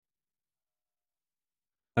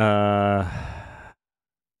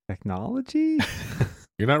Technology?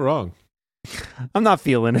 You're not wrong. I'm not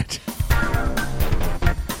feeling it.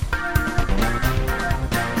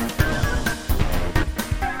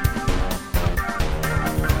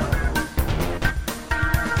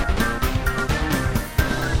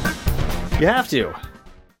 You have to.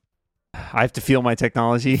 I have to feel my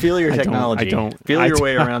technology. Feel your technology. I don't feel your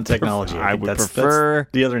way around technology. I would that's prefer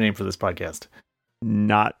the other name for this podcast.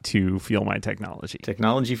 Not to feel my technology.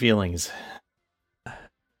 Technology feelings.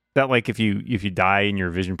 That like if you die in your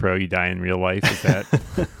Vision Pro, you die in real life. Is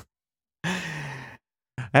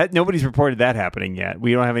that nobody's reported that happening yet.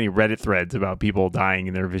 We don't have any Reddit threads about people dying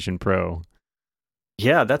in their Vision Pro.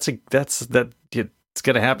 Yeah, it's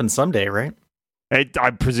going to happen someday, right?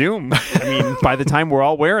 I presume. I mean, by the time we're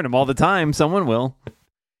all wearing them all the time, someone will.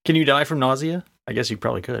 Can you die from nausea? I guess you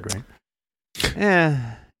probably could, right?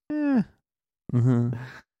 Mm-hmm.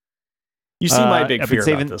 You see my big fear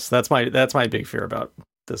about this. That's my big fear about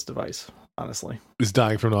this device, honestly. Is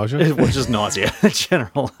dying from nausea? Well, just nausea in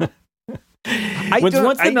general.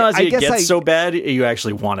 Once the nausea gets so bad, you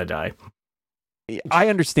actually want to die. I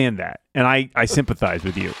understand that, and I sympathize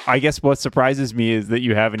with you. I guess what surprises me is that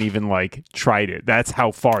you haven't even tried it. That's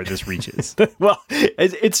how far this reaches. Well,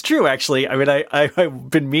 it's true, actually. I mean, I've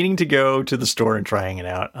been meaning to go to the store and trying it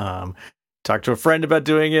out. Talk to a friend about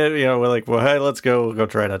doing it. You know, we're like, well, hey, let's go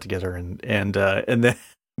try it out together. And then,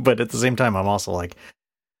 but at the same time, I'm also like,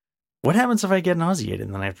 what happens if I get nauseated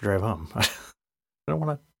and then I have to drive home? I don't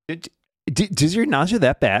want to. Does your nausea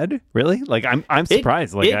that bad? Really? I'm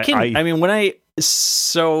surprised.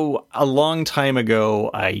 So a long time ago,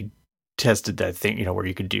 I tested that thing, where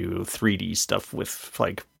you could do 3D stuff with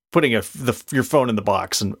putting your phone in the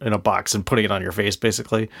box and in a box and putting it on your face,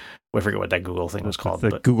 basically. I forget what that Google thing was called.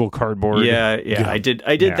 The Google Cardboard. Yeah. I did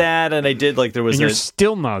that, and I did there was. And you're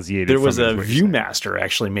still nauseated. There was a ViewMaster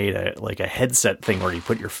actually made a headset thing where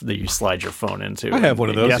you slide your phone into. I have one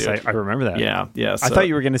of those. Yes, I remember that. Yeah. So, I thought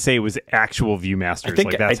you were going to say it was actual ViewMasters.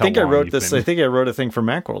 I think I wrote this. I think I wrote a thing for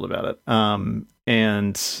Macworld about it.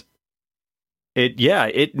 And it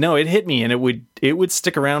hit me, and it would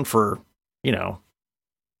stick around for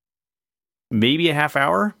maybe a half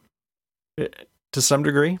hour to some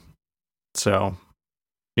degree. So,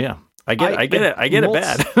 yeah, I get it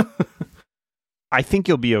bad. I think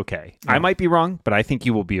you'll be okay. Yeah. I might be wrong, but I think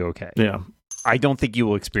you will be okay. Yeah. I don't think you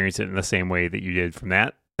will experience it in the same way that you did from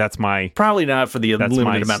that. That's probably not for the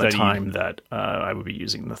limited amount of time that I would be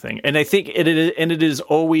using the thing. And I think it is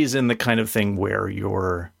always in the kind of thing where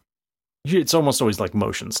it's almost always like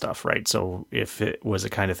motion stuff, right? So if it was a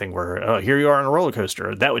kind of thing where, here you are on a roller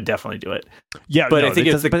coaster, that would definitely do it. Yeah, but I think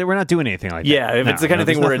but we're not doing anything like that. Yeah, if it's the kind of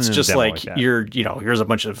thing where it's just here's a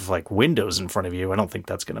bunch of windows in front of you, I don't think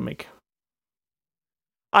that's going to make.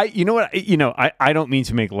 I don't mean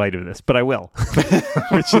to make light of this, but I will.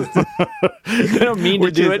 I don't mean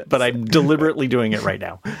to do it, but I'm deliberately doing it right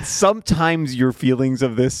now. Sometimes your feelings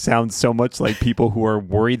of this sound so much like people who are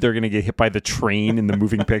worried they're going to get hit by the train in the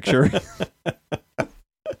moving picture.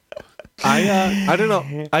 I don't know.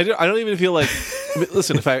 I don't even feel like.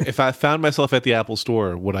 Listen, if I found myself at the Apple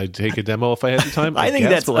Store, would I take a demo if I had the time? I think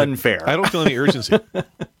that's unfair. I don't feel any urgency.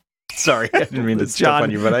 Sorry, I didn't mean to step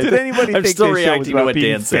on you, but did anybody I'm think still this show was reacting about to what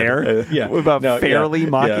being Dan fair? said. Fairly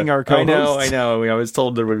mocking our co-hosts? I know. I was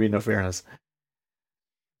told there would be no fairness.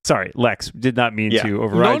 Sorry, Lex did not mean to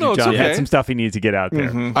override you. John had some stuff he needed to get out there.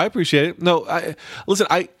 Mm-hmm. I appreciate it. No, I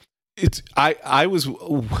was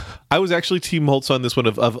actually Team Holtz on this one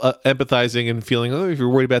of empathizing and feeling, if you're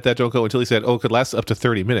worried about that, don't go, until he said, it could last up to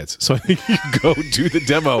 30 minutes. So I think you go do the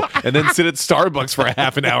demo and then sit at Starbucks for a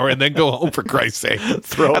half an hour and then go home, for Christ's sake. I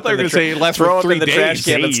thought you were going to say it lasts for 3 days. Trash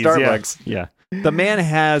can at Starbucks. Yeah. The man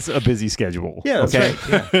has a busy schedule. Yeah, that's right.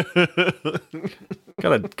 Yeah.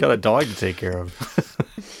 got a dog to take care of.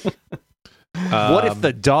 What if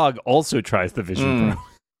the dog also tries the Vision Pro?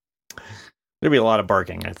 There'd be a lot of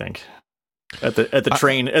barking, I think, at the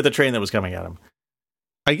train that was coming at him.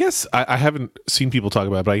 I guess I haven't seen people talk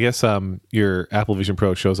about it, but I guess your Apple Vision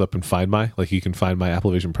Pro shows up in Find My. You can find my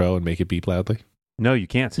Apple Vision Pro and make it beep loudly. No, you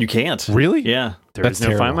can't. You can't. Really? Yeah. There's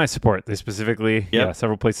no Find My support. They specifically,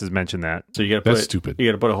 several places mention that. So you got to put stupid. You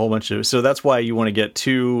got to put a whole bunch of. So that's why you want to get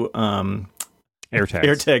 2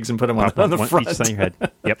 AirTags and put them on the front, each on your head.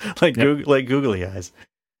 Yep. like googly eyes.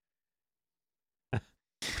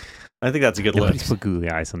 I think that's a good Nobody's list. put googly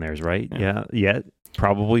eyes on theirs, right? Yeah.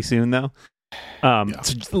 Probably soon though. So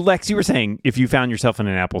Lex, you were saying if you found yourself in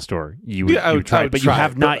an Apple store, you would try, but you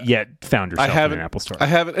have not yet found yourself in an Apple store. I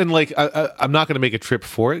haven't, and I'm not going to make a trip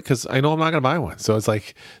for it because I know I'm not going to buy one. So it's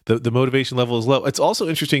the motivation level is low. It's also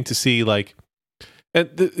interesting to see And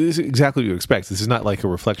this is exactly what you expect. This is not like a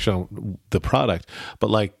reflection on the product, but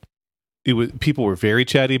like people were very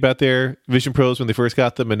chatty about their Vision Pros when they first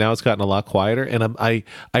got them, and now it's gotten a lot quieter. And I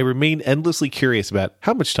remain endlessly curious about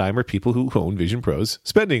how much time are people who own Vision Pros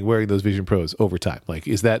spending wearing those Vision Pros over time. Like,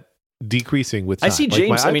 is that decreasing with time? I see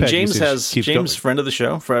James. Like James, friend of the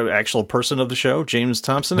show, actual person of the show, James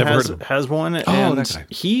Thompson has one, and that guy.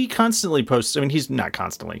 He constantly posts. I mean, he's not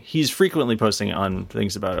constantly. He's frequently posting on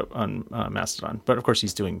things about it on Mastodon, but of course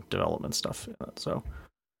he's doing development stuff. So,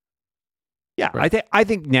 yeah, right. I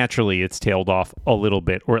think naturally it's tailed off a little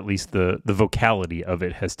bit, or at least the vocality of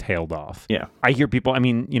it has tailed off. Yeah, I hear people. I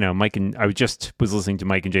mean, Mike and I was listening to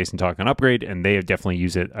Mike and Jason talk on Upgrade, and they have definitely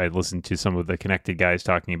used it. I listened to some of the Connected guys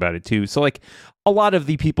talking about it too. So, like, a lot of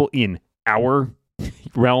the people in our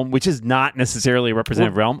realm, which is not necessarily a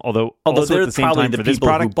representative realm, although they're at the same probably time the for this people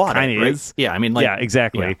product, who bought it, right? is. Yeah, I mean, yeah,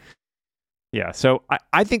 exactly. Yeah, so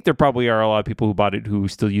I think there probably are a lot of people who bought it who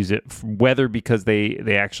still use it, whether because they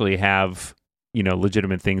actually have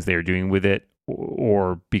legitimate things they are doing with it,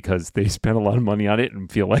 or because they spent a lot of money on it and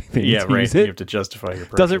feel like they need to use it. You have to justify your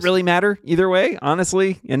purchase. Doesn't really matter either way,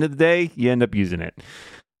 honestly. End of the day, you end up using it.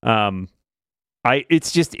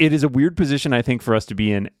 It is a weird position, I think, for us to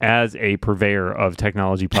be in as a purveyor of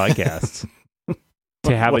technology podcasts.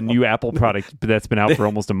 To have a new Apple product that's been out for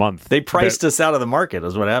almost a month. They priced us out of the market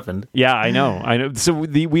is what happened. Yeah, I know. So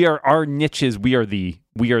our niche is we are the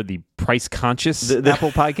price conscious Apple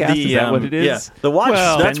podcast. Is that what it is? Yeah. The watch.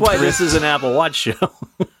 That's why this is an Apple Watch show.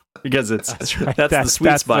 Because that's the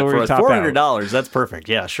sweet spot for us. $400. That's perfect.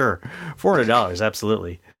 Yeah, sure. $400,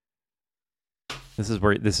 absolutely.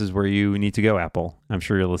 This is where you need to go, Apple. I'm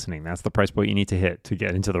sure you're listening. That's the price point you need to hit to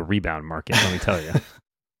get into the rebound market. Let me tell you.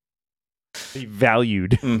 The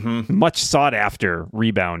valued, much sought after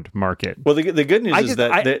rebound market. Well, the good news is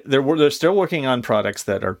that they're still working on products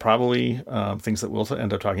that are probably things that we'll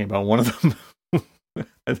end up talking about. One of them,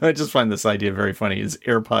 I just find this idea very funny, is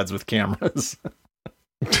AirPods with cameras.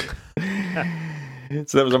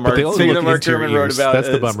 So that was a Mark Gurman wrote about. That's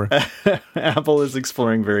the bummer. Apple is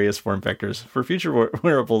exploring various form factors for future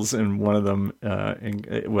wearables, and one of them,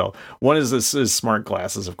 one is smart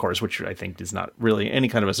glasses, of course, which I think is not really any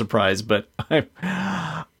kind of a surprise. But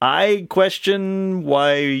I question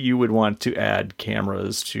why you would want to add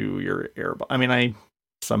cameras to your AirPods. I mean,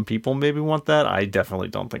 some people maybe want that. I definitely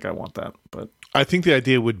don't think I want that, but. I think the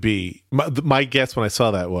idea would be, my guess when I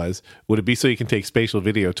saw that would it be so you can take spatial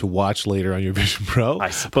video to watch later on your Vision Pro? I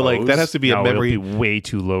suppose. But like that has to be a memory. It'll be way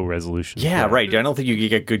too low resolution. Yeah, right. I don't think you can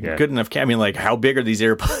get good enough. I mean, like, how big are these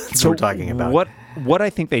AirPods we're talking about? What I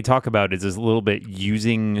think they talk about is a little bit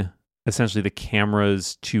using essentially the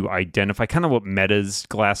cameras to identify kind of what Meta's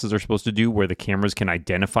glasses are supposed to do, where the cameras can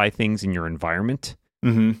identify things in your environment.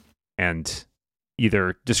 Mm-hmm. And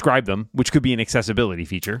either describe them, which could be an accessibility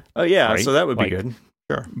feature. Oh, yeah, right? So that would be good.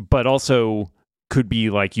 Sure. But also could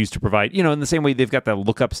be like used to provide, in the same way they've got that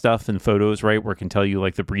lookup stuff in photos, right, where it can tell you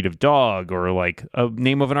like the breed of dog or like a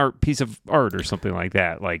name of an piece of art or something like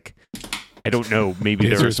that. Like, I don't know, maybe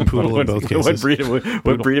there's a poodle in both cases.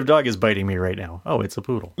 What breed of dog is biting me right now? Oh, it's a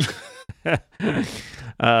poodle.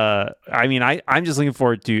 I mean, I'm just looking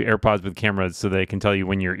forward to AirPods with cameras so they can tell you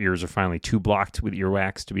when your ears are finally too blocked with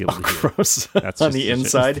earwax to be able to hear. Gross. That's on the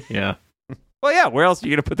inside. Yeah. Well, yeah. Where else are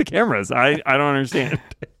you going to put the cameras? I don't understand.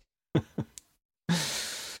 It'd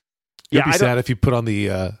be sad if you put on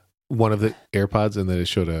the one of the AirPods and then it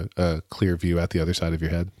showed a clear view at the other side of your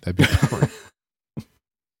head. That'd be boring.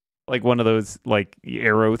 Like one of those like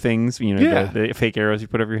arrow things, the fake arrows you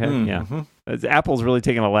put over your head. Yeah, Apple's really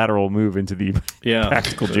taking a lateral move into the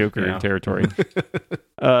practical joker territory.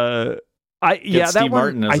 Steve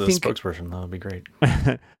Martin as a spokesperson. That would be great.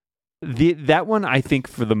 That one, I think,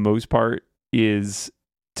 for the most part, is,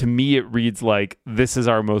 to me, it reads like this is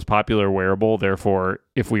our most popular wearable. Therefore,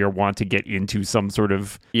 if we want to get into some sort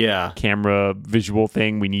of camera visual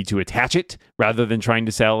thing, we need to attach it rather than trying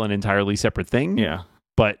to sell an entirely separate thing. Yeah,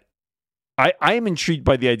 but. I am intrigued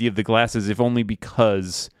by the idea of the glasses, if only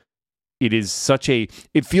because it is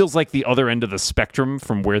it feels like the other end of the spectrum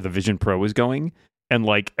from where the Vision Pro is going. And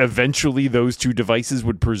like eventually those two devices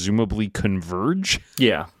would presumably converge.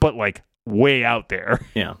 Yeah. But like way out there.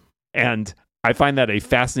 Yeah. And I find that a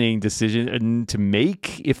fascinating decision to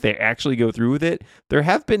make if they actually go through with it. There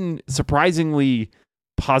have been surprisingly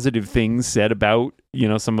positive things said about,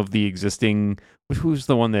 some of the existing. Who's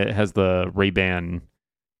the one that has the Ray-Ban?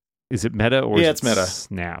 Is it Meta or it's Meta.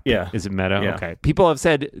 Snap? Yeah. Is it Meta? Yeah. Okay. People have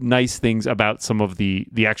said nice things about some of the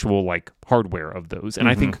actual like hardware of those. And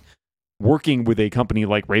I think working with a company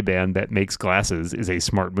like Ray-Ban that makes glasses is a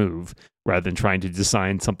smart move rather than trying to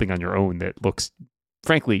design something on your own that looks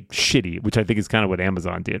frankly shitty, which I think is kind of what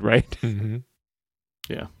Amazon did, right? Mm-hmm.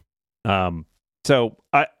 Yeah. So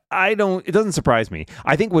I don't. It doesn't surprise me.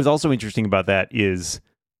 I think what's also interesting about that is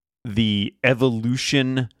the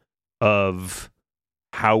evolution of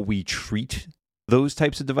how we treat those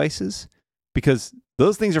types of devices, because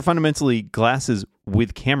those things are fundamentally glasses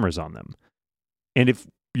with cameras on them. And if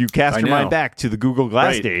you cast your mind back to the Google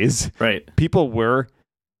Glass days, people were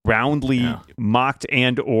roundly mocked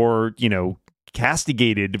and or,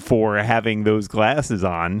 castigated for having those glasses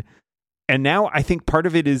on. And now I think part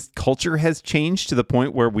of it is culture has changed to the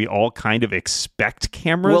point where we all kind of expect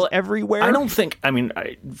cameras everywhere. I don't think,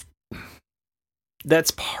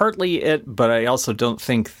 that's partly it, but I also don't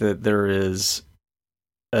think that there is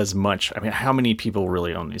as much. How many people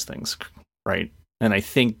really own these things, right? And I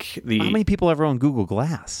think how many people ever own Google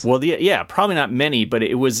Glass? Well, probably not many, but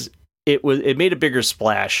it made a bigger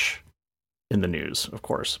splash in the news, of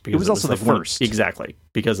course. Because it was also the first. Exactly,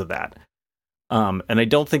 because of that. And I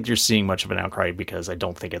don't think you're seeing much of an outcry because I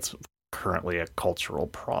don't think it's currently a cultural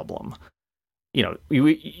problem.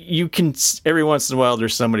 You can, every once in a while,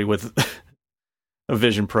 there's somebody with a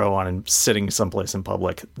Vision Pro on and sitting someplace in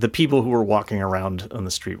public. The people who were walking around on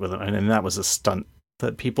the street with them, and that was a stunt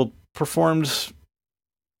that people performed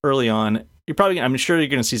early on. I'm sure you're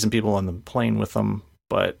going to see some people on the plane with them,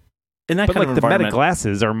 but in that kind of environment, the Meta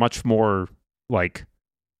glasses are much more like.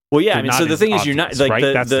 Well, yeah. So the thing is, you're not like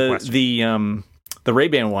right? the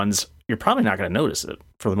Ray-Ban ones. You're probably not going to notice it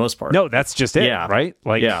for the most part. No, that's just it, right?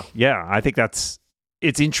 Like, yeah. I think it's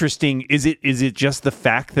interesting. Is it just the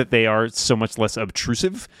fact that they are so much less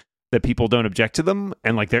obtrusive that people don't object to them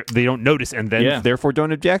and like they don't notice and then therefore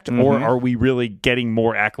don't object, or are we really getting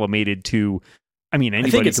more acclimated to?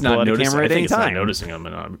 Anybody can pull out a camera at any time. Not noticing them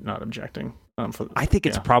and not objecting. I think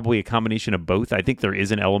it's probably a combination of both. I think there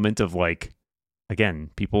is an element of like, again,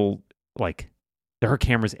 people like there are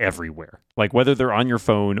cameras everywhere. Like whether they're on your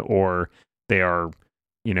phone or they are,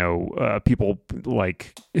 people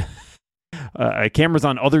like cameras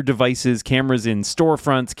on other devices, cameras in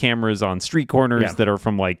storefronts, cameras on street corners that are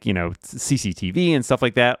from like, CCTV and stuff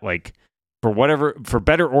like that. Like for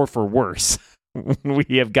better or for worse.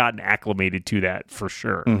 We have gotten acclimated to that for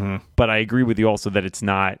sure. Mm-hmm. But I agree with you also that it's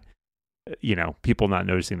not, people not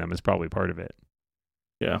noticing them is probably part of it.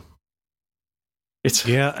 Yeah. It's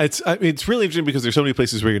really interesting because there's so many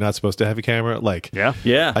places where you're not supposed to have a camera. Like,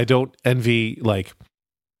 I don't envy, like,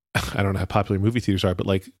 I don't know how popular movie theaters are, but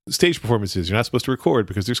like stage performances, you're not supposed to record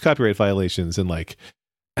because there's copyright violations, and like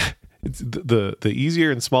it's the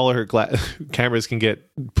easier and smaller cameras can get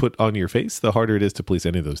put on your face, the harder it is to police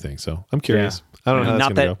any of those things. So I'm curious. I don't know how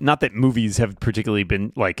that's going to go. Not that movies have particularly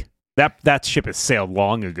been like that ship has sailed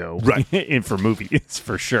long ago, right? In for movies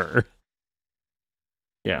for sure.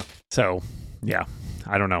 Yeah. So yeah,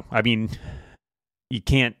 I don't know. You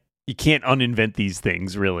can't uninvent these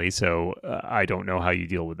things really. So I don't know how you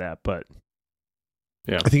deal with that, but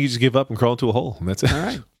I think you just give up and crawl into a hole, and that's it. All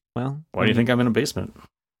right. Well, why do you think I'm in a basement?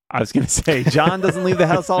 I was going to say, John doesn't leave the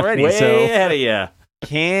house already. Way ahead of you.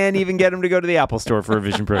 Can't even get him to go to the Apple Store for a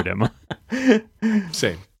Vision Pro demo.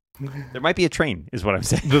 Same. There might be a train, is what I'm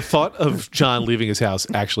saying. The thought of John leaving his house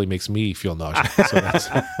actually makes me feel nauseous. So that's...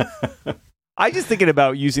 I just thinking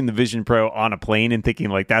about using the Vision Pro on a plane and thinking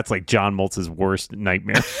like that's like John Moltz's worst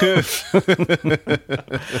nightmare.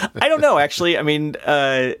 I don't know, actually.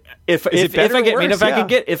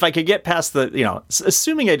 If I could get past the,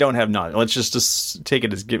 assuming I don't have nausea, let's just take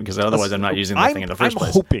it as given because otherwise I'm not using the thing in the first place.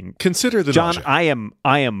 I'm hoping. Consider the John. nausea.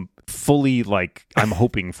 I am fully like I'm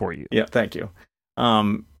hoping for you. Yeah, thank you.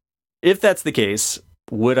 If that's the case,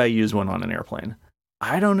 would I use one on an airplane?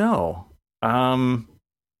 I don't know.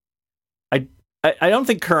 I don't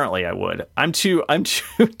think currently I would. I'm too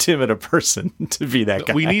timid a person to be that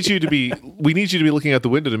guy. We need you to be looking out the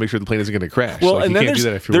window to make sure the plane isn't going to crash. Well, like, and you then can't do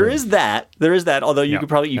that if you're there worried. is that. Although you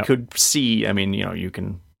could see. You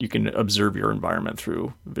can observe your environment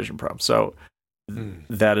through Vision Pro. So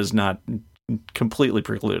that is not completely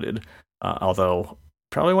precluded. Although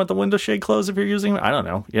probably want the window shade closed if you're using it. I don't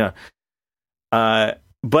know. Yeah.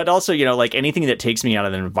 But also, like anything that takes me out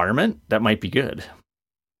of the environment, that might be good.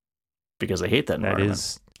 Because I hate that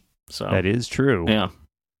environment. That is true. Yeah.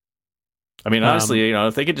 Honestly,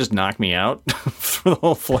 if they could just knock me out for the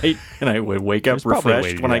whole flight and I would wake up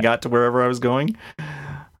refreshed when I got to wherever I was going.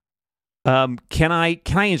 Can I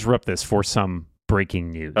interrupt this for some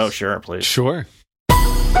breaking news? Oh, sure, please. Sure.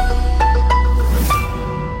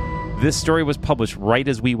 This story was published right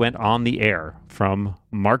as we went on the air from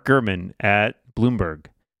Mark Gurman at Bloomberg.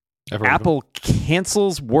 Apple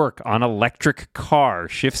cancels work on electric car,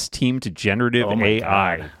 shifts team to generative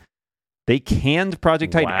AI. They canned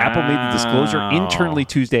Project Titan. Wow. Apple made the disclosure internally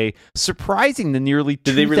Tuesday, surprising the nearly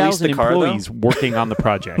 2,000 employees working on the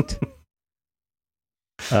project.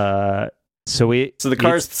 So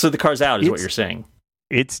the car's out is what you're saying.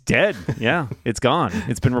 It's dead. Yeah, it's gone.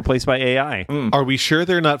 It's been replaced by AI. Are we sure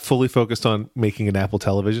they're not fully focused on making an Apple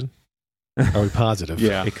television? Are we positive?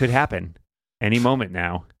 Yeah, it could happen any moment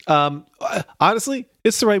now. Honestly,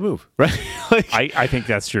 it's the right move, right? I think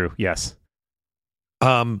that's true. Yes.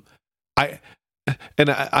 I'm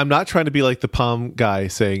not trying to be like the Palm guy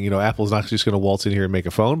saying, Apple's not just going to waltz in here and make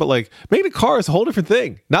a phone, but like making a car is a whole different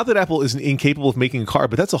thing. Not that Apple isn't incapable of making a car,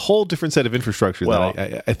 but that's a whole different set of infrastructure. Well,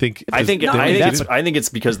 that I think it's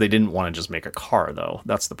because they didn't want to just make a car, though.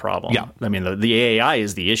 That's the problem. Yeah. I mean, the AI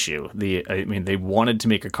is the issue. They wanted to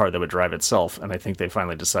make a car that would drive itself, and I think they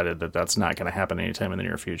finally decided that that's not going to happen anytime in the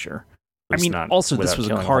near future. Also, this was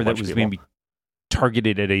a car that was maybe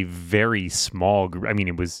targeted at a very small group. I mean,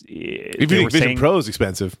 it was. If you think Vision Pro is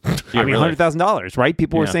expensive, $100,000, right?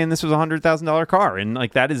 People were saying this was $100,000 car, and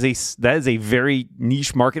like that is a very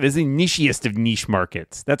niche market. It is the nichiest of niche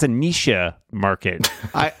markets. That's a niche market.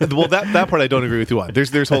 That part I don't agree with you on.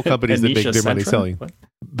 There's whole companies that make their money selling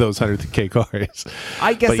those $100K cars.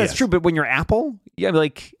 I guess that's true, but when you're Apple,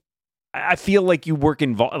 I feel like you work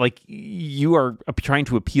involved, like you are trying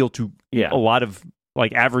to appeal to a lot of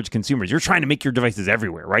like average consumers. You're trying to make your devices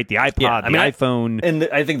everywhere, right? The iPod, the iPhone, and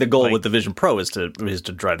I think the goal with the Vision Pro is to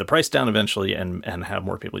drive the price down eventually and have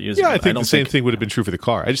more people use it. I think the same thing would have been true for the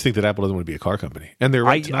car. I just think that Apple doesn't want to be a car company, and they're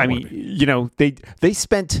right. They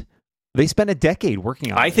spent a decade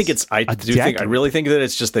working on. I really think that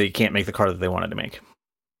it's just they can't make the car that they wanted to make.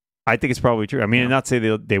 I think it's probably true. I mean, not say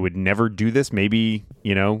they would never do this. Maybe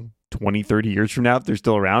 20, 30 years from now, if they're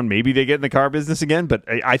still around, maybe they get in the car business again. But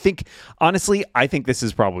I think, honestly, this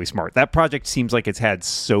is probably smart. That project seems like it's had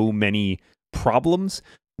so many problems,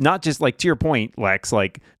 not just like to your point, Lex,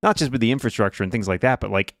 like not just with the infrastructure and things like that,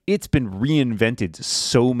 but like it's been reinvented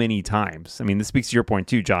so many times. I mean, this speaks to your point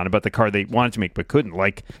too, John, about the car they wanted to make but couldn't.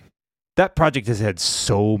 Like that project has had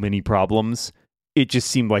so many problems. It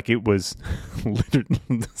just seemed like it was,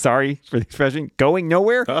 sorry for the expression, going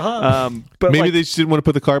nowhere. But maybe they just didn't want to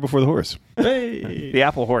put the car before the horse. Hey. The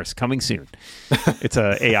Apple horse coming soon. It's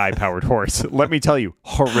a AI-powered horse. Let me tell you,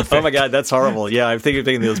 horrific. Oh my God, that's horrible. Yeah, I'm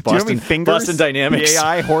thinking those Boston Dynamics. The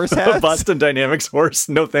AI horse has? Boston Dynamics horse.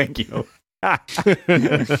 No, thank you. But,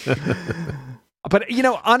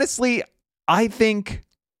 honestly, I think...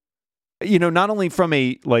 not only from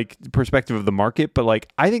a like perspective of the market, but like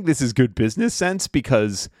I think this is good business sense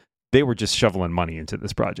because they were just shoveling money into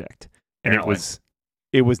this project, and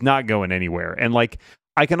it was not going anywhere. And like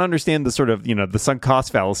I can understand the sort of the sunk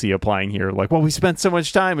cost fallacy applying here. Like, well, we spent so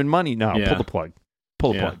much time and money. No, pull the plug.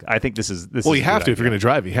 Pull the plug. I think this is. Well, you have to if you're going to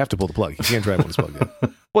drive. You have to pull the plug. You can't drive when it's plugged in.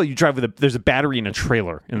 Well, you drive with there's a battery in a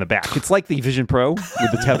trailer in the back. It's like the Vision Pro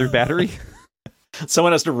with the tethered battery.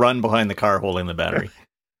 Someone has to run behind the car holding the battery.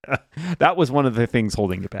 That was one of the things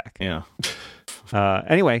holding it back. Yeah.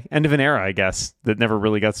 Anyway, end of an era, I guess, that never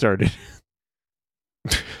really got started.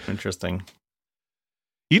 Interesting.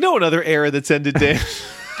 Another era that's ended, Dan?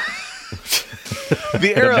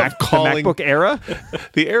 The era of calling the MacBook era.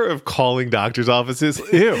 The era of calling doctors' offices.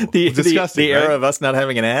 Ew, disgusting. The era of us not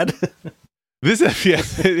having an ad. This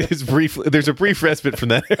is brief. There's a brief respite from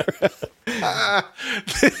that era.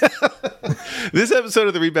 This episode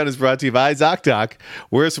of The Rebound is brought to you by ZocDoc.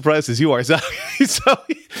 We're as surprised as you are, Zoc. So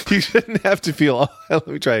you shouldn't have to feel. Let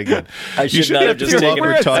me try again. I should not have just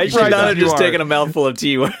taken a mouthful of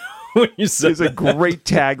tea when you said it's a great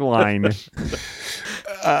tagline.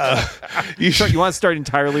 You want to start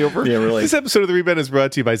entirely over? Yeah, really. This episode of The Rebound is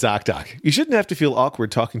brought to you by ZocDoc. You shouldn't have to feel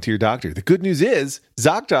awkward talking to your doctor. The good news is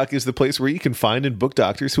ZocDoc is the place where you can find and book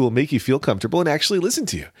doctors who will make you feel comfortable and actually listen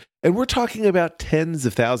to you. And we're talking about tens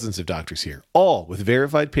of thousands of doctors here, all with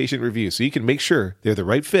verified patient reviews, so you can make sure they're the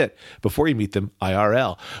right fit before you meet them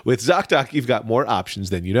IRL. With ZocDoc, you've got more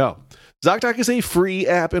options than you know. ZocDoc is a free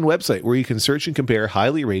app and website where you can search and compare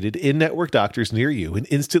highly rated in-network doctors near you and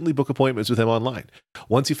instantly book appointments with them online.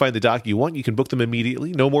 Once you find the doc you want, you can book them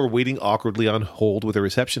immediately. No more waiting awkwardly on hold with a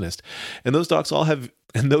receptionist. And those docs all have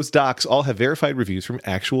verified reviews from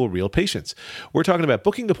actual real patients. We're talking about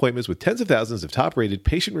booking appointments with tens of thousands of top-rated,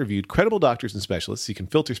 patient-reviewed, credible doctors and specialists you can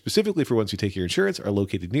filter specifically for ones who take your insurance, are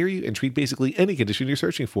located near you, and treat basically any condition you're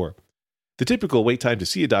searching for. The typical wait time to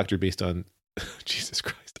see a doctor based on... Jesus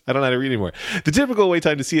Christ. I don't know how to read anymore. The typical wait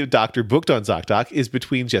time to see a doctor booked on ZocDoc is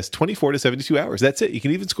between just 24 to 72 hours. That's it. You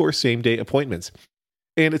can even score same-day appointments.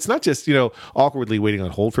 And it's not just, awkwardly waiting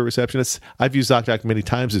on hold for receptionists. I've used ZocDoc many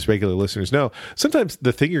times, as regular listeners know. Sometimes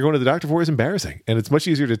the thing you're going to the doctor for is embarrassing, and it's much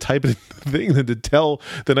easier to type it in the thing than to tell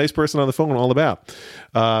the nice person on the phone all about.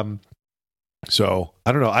 So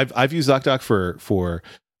I don't know. I've used ZocDoc for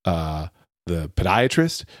the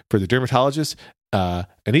podiatrist, for the dermatologist,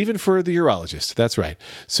 and even for the urologist. That's right.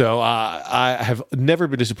 So I have never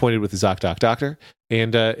been disappointed with the ZocDoc doctor.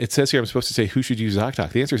 And it says here I'm supposed to say who should use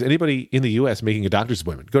ZocDoc. The answer is anybody in the U.S. making a doctor's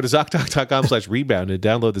appointment. Go to ZocDoc.com/rebound and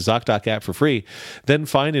download the ZocDoc app for free. Then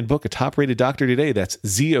find and book a top-rated doctor today. That's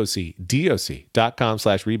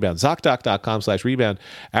ZocDoc.com/rebound. ZocDoc.com/rebound.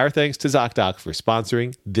 Our thanks to ZocDoc for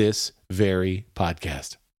sponsoring this very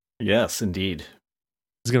podcast. Yes, indeed.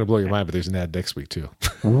 It's going to blow your mind, but there's an ad next week, too.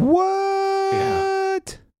 What? Yeah.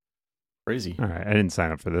 Crazy. All right, I didn't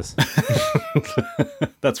sign up for this.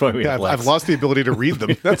 That's why we have I've lost the ability to read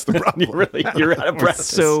them. That's the problem. You're out of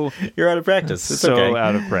practice. You're out of practice. It's okay.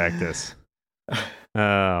 Out of practice.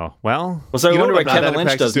 Oh, well. So I wonder what Kevin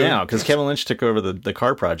Lynch does now, because Kevin Lynch took over the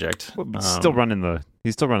car project. He's still running the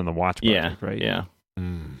Watch project, right? Yeah.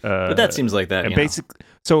 But that seems like that.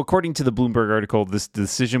 So according to the Bloomberg article, this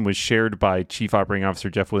decision was shared by Chief Operating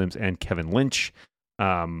Officer Jeff Williams and Kevin Lynch,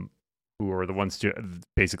 who are the ones to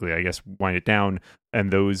basically, I guess, wind it down.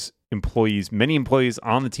 And those employees, many employees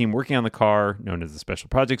on the team working on the car, known as the Special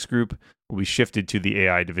Projects Group, will be shifted to the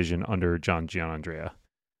AI division under John Gianandrea,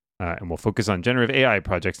 and will focus on generative AI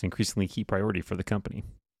projects, an increasingly key priority for the company.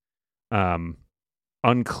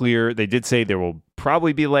 Unclear. They did say there will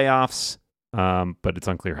probably be layoffs, but it's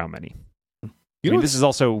unclear how many. This is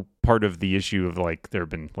also part of the issue of there have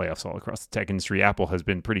been layoffs all across the tech industry. Apple has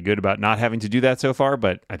been pretty good about not having to do that so far,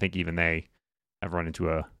 but I think even they have run into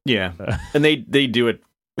a and they do it.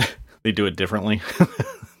 They do it differently.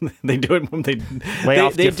 They do it when they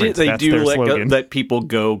let people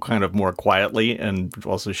go kind of more quietly and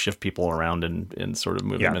also shift people around and sort of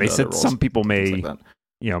move them into other roles. Some people may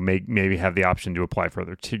maybe have the option to apply for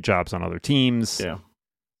other jobs on other teams. Yeah.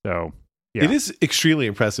 So it is extremely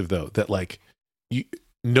impressive though that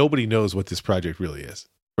nobody knows what this project really is,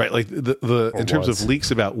 right? In terms of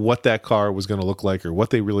leaks about what that car was going to look like or what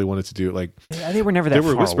they really wanted to do, they were never that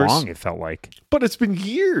far along. It felt like, but it's been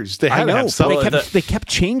years. They had to have something. They kept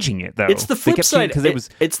changing it though. It's the flip side.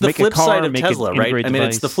 It's the flip side of Tesla, right? I mean,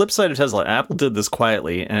 it's the flip side of Tesla. Apple did this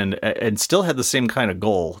quietly and still had the same kind of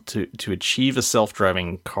goal to achieve a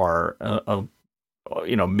self-driving car.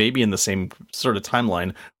 Maybe in the same sort of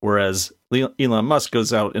timeline, whereas Elon Musk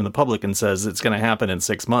goes out in the public and says it's going to happen in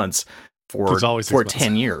 6 months for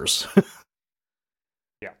 10 years.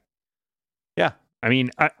 Yeah. I mean,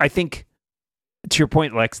 I think to your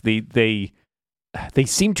point, Lex, they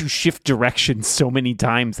seem to shift direction so many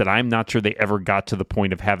times that I'm not sure they ever got to the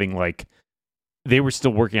point of having they were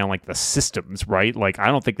still working on the systems, right? I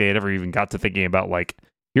don't think they had ever even got to thinking about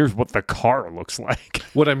here's what the car looks like.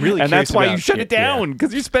 What I'm really and that's why you shut it down,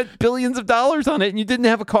 because you spent billions of dollars on it and you didn't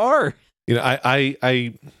have a car.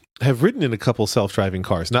 I have ridden in a couple self-driving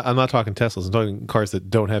cars. I'm not talking Teslas. I'm talking cars that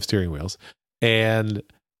don't have steering wheels. And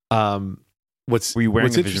what's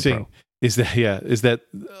interesting is that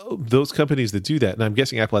those companies that do that, and I'm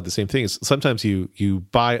guessing Apple had the same thing, is sometimes you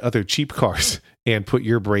buy other cheap cars and put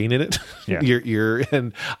your brain in it. Yeah.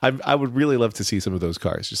 And I would really love to see some of those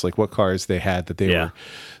cars, just what cars they had that they were,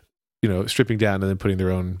 stripping down and then putting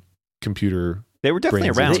their own computer. They were definitely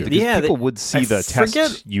around. People would see the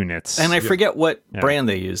test units, and I forget what brand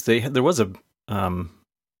they used. There was a I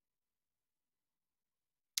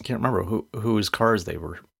can't remember whose cars they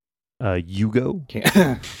were. Yugo.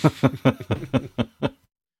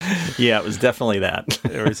 Yeah, it was definitely that.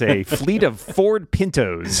 There was a fleet of Ford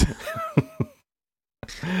Pintos.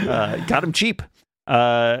 Got them cheap.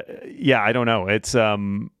 I don't know.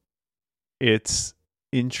 It's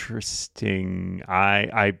interesting.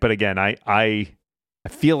 But again, I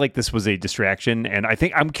feel like this was a distraction, and I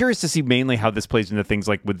think I'm curious to see mainly how this plays into things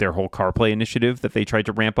with their whole CarPlay initiative that they tried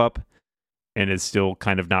to ramp up, and is still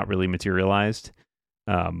kind of not really materialized.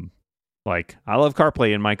 I love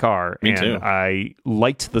CarPlay in my car, Me too. I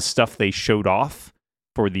liked the stuff they showed off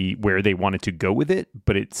for where they wanted to go with it,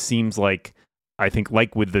 but it seems I think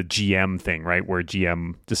with the GM thing, right, where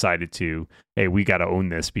GM decided to, hey, we got to own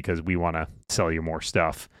this because we want to sell you more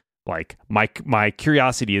stuff. My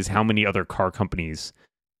curiosity is how many other car companies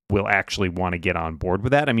will actually want to get on board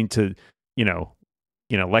with that. I mean,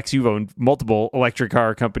 Lex, you've owned multiple electric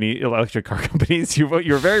car companies.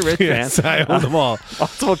 You're very rich, yes, man. I own them all.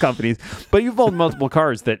 Multiple companies, but you've owned multiple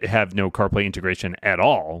cars that have no CarPlay integration at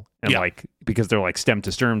all, and because they're stem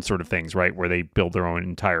to stern sort of things, right, where they build their own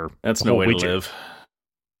entire. That's no way to live.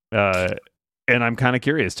 And I'm kind of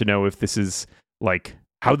curious to know if this is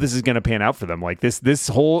how this is going to pan out for them. Like this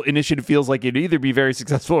whole initiative feels like it'd either be very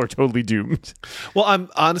successful or totally doomed. Well, I'm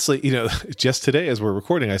honestly, just today as we're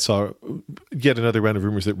recording, I saw yet another round of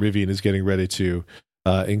rumors that Rivian is getting ready to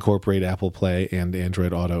incorporate Apple Play and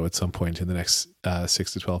Android Auto at some point in the next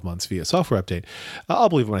 6 to 12 months via software update. I'll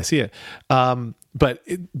believe it when I see it. But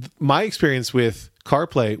my experience with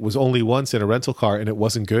CarPlay was only once in a rental car, and it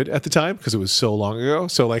wasn't good at the time because it was so long ago.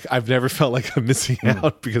 So like I've never felt like I'm missing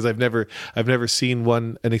out because I've never seen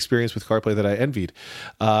an experience with CarPlay that I envied.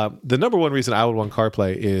 The number one reason I would want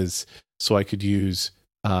CarPlay is so I could use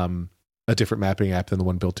a different mapping app than the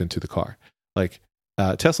one built into the car. Like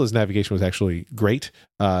Tesla's navigation was actually great.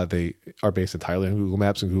 They are based entirely on Google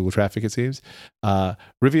Maps and Google Traffic, it seems.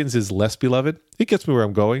 Rivian's is less beloved. It gets me where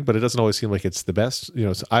I'm going, but it doesn't always seem like it's the best.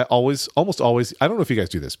 So I almost always, I don't know if you guys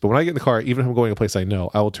do this, but when I get in the car, even if I'm going a place I know,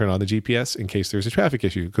 I will turn on the GPS in case there's a traffic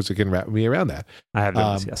issue because it can wrap me around that. I have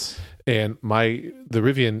done this, yes. And the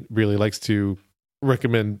Rivian really likes to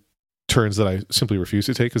recommend turns that I simply refuse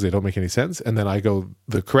to take because they don't make any sense, and then I go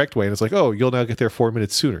the correct way, and it's like, oh, you'll now get there 4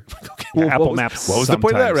 minutes sooner. Okay, well, Apple Maps. What was the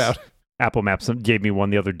point of that route? Apple Maps gave me one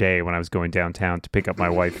the other day when I was going downtown to pick up my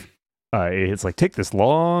wife. It's like, take this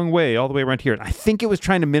long way all the way around here. And I think it was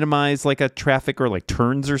trying to minimize like a traffic or like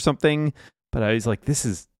turns or something. But I was like, this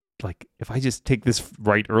is like, if I just take this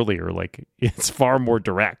right earlier, like it's far more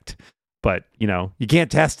direct. But, you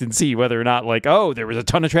can't test and see whether or not like, oh, there was a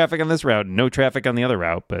ton of traffic on this route, no traffic on the other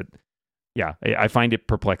route. But yeah, I find it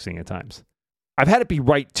perplexing at times. I've had it be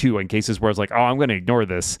right, too, in cases where it's like, oh, I'm going to ignore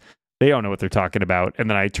this. They don't know what they're talking about. And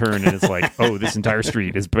then I turn and it's like, oh, this entire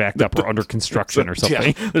street is backed up or under construction or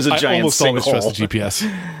something. Yeah, there's a giant almost always sinkhole. trust the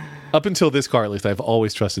GPS. Up until this car, at least, I've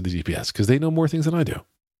always trusted the GPS because they know more things than I do.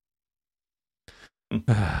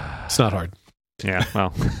 It's not hard. Yeah,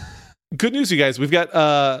 well. Good news, you guys. We've got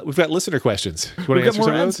listener questions. You want to answer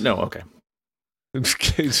some of those? No, okay.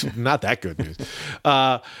 It's not that good news.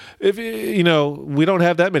 If we don't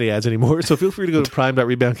have that many ads anymore, so feel free to go to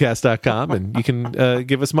prime.reboundcast.com and you can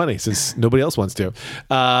give us money since nobody else wants to.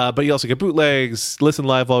 But you also get bootlegs, listen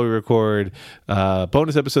live while we record,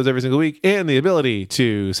 bonus episodes every single week, and the ability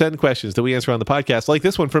to send questions that we answer on the podcast, like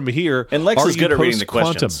this one from Mahir. And Lex is good at reading the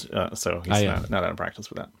questions, so he's not out of practice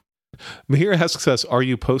with that. Mahir asks us, are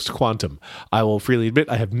you post-quantum? I will freely admit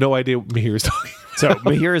I have no idea what Mahir is talking about. So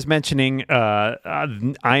Mahir is mentioning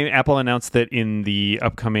Apple announced that in the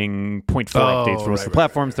upcoming 0.4 updates for most of the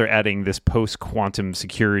platforms, they're adding this post-quantum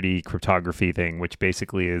security cryptography thing, which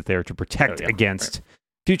basically is there to protect against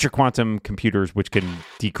future quantum computers, which can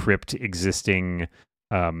decrypt existing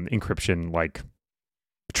encryption like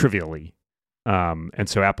trivially. And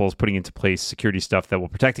so Apple's putting into place security stuff that will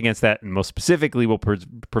protect against that, and most specifically will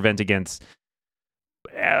prevent against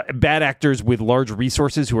bad actors with large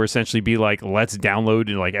resources who are essentially be like, let's download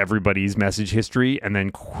like everybody's message history and then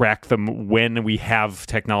crack them when we have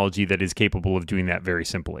technology that is capable of doing that very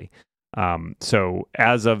simply. So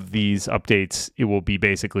as of these updates, it will be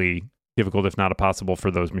basically difficult, if not impossible,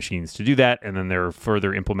 for those machines to do that. And then they're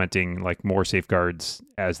further implementing like more safeguards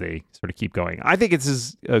as they sort of keep going. I think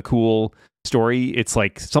it's a cool story. It's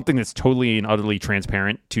like something that's totally and utterly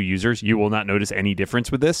transparent to users. You will not notice any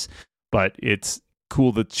difference with this, but it's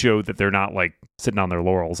cool to show that they're not like sitting on their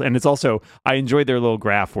laurels. And it's also, I enjoyed their little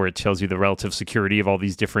graph where it tells you the relative security of all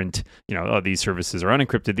these different, these services are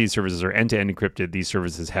unencrypted, these services are end-to-end encrypted, these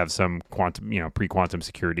services have some quantum, pre-quantum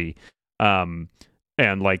security. And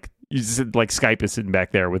like you said, like Skype is sitting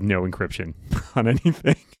back there with no encryption on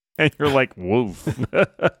anything. And you're like, whoa,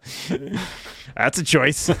 that's a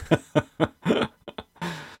choice.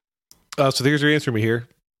 So there's your answer, Mahir.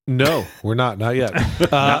 No, we're not yet.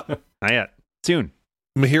 Not yet. Soon.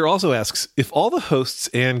 Mahir also asks, if all the hosts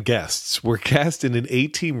and guests were cast in an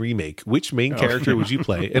A-Team remake, which main character would you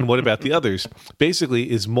play, and what about the others?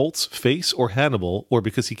 Basically, is Moltz Face or Hannibal, or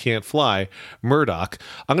because he can't fly, Murdoch?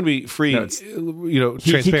 I'm going to be free, transparent.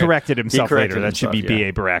 He corrected himself later. That should be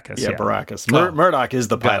B.A. Baracus. Yeah, Baracus. Murdoch is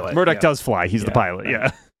the pilot. Murdoch does fly. He's the pilot,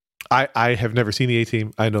 yeah. I have never seen the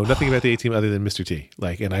A-Team. I know nothing about the A-Team other than Mr. T.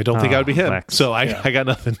 And I don't think I would be him. Lex. So I got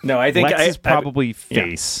nothing. No, I think Lex is probably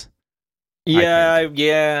Face. Yeah.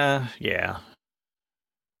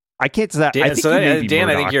 I can't say that. Dan, I think Dan,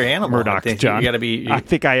 Murdoch. I think you're Hannibal. Murdoch, John. You gotta be. I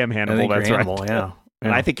think I am Hannibal. That's Hannibal, right. Yeah.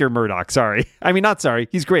 And I think you're Murdoch. Sorry. I mean, not sorry.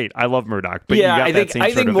 He's great. I love Murdoch. But yeah, you got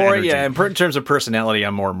I think more. energy. Yeah, in terms of personality,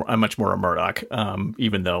 I'm much more a Murdoch.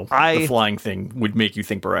 Even though the flying thing would make you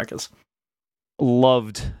think Baracus.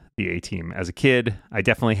 Loved the A-Team as a kid. I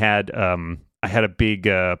definitely had. I had a big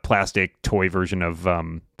plastic toy version of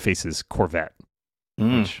Face's Corvette,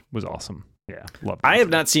 which was awesome. Yeah, love. I have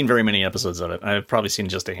not seen very many episodes of it. I've probably seen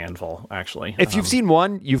just a handful, actually. If you've seen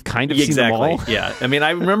one, you've kind of seen them all. Yeah, I mean,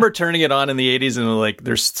 I remember turning it on in the '80s, and like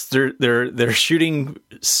they're shooting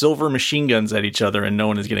silver machine guns at each other, and no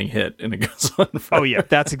one is getting hit, and it goes on. Oh yeah,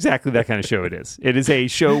 that's exactly that kind of show it is. It is a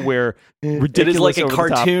show where it is like a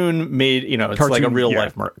cartoon made. It's like a real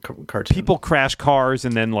life cartoon. People crash cars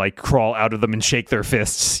and then like crawl out of them and shake their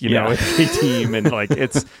fists. Know, with a team, and like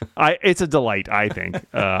it's a delight. I think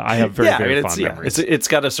I have very fond memories. It's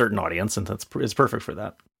got a certain audience, and it's perfect for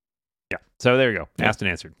that. Yeah. So there you go. Asked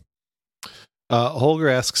and answered. Holger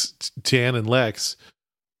asks Jan and Lex,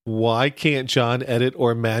 why can't John edit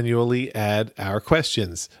or manually add our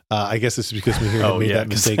questions? I guess this is because we hear him made that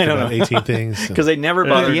mistake about 18 things. Because I never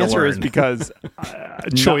bothered. The answer is because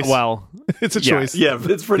choice. It's a choice. Yeah,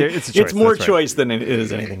 it's pretty. It's a choice. It's more choice than it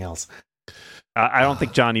is anything else. I don't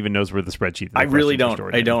think John even knows where the spreadsheet. I really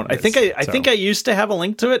don't. I don't. I think I used to have a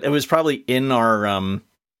link to it. It was probably in our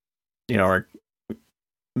our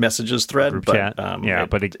messages thread, group but chat.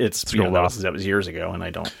 But it's that was years ago, and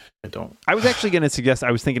I don't. I was actually going to suggest.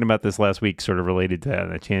 I was thinking about this last week, sort of related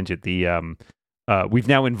to a tangent. We've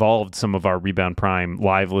now involved some of our Rebound Prime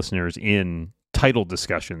live listeners in title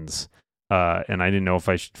discussions. And I didn't know if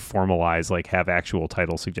I should formalize, like, have actual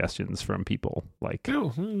title suggestions from people. Like,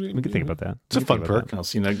 we can think about that. It's a fun perk.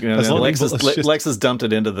 Lex has dumped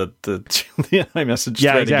it into the iMessage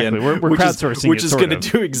thread exactly. again. We're crowdsourcing which is going to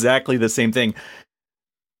do exactly the same thing.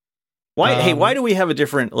 Why do we have a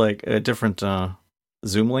different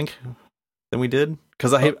Zoom link than we did?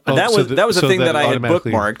 Because that was a thing that I had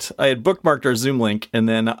bookmarked. I had bookmarked our Zoom link, and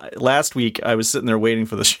then last week I was sitting there waiting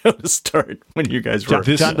for the show to start when you guys were.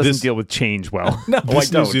 John doesn't deal with change well. No,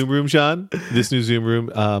 this new Zoom room, John. This new Zoom room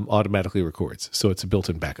automatically records, so it's a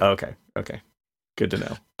built-in backup. Okay, good to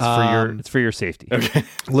know. It's for your safety. Okay,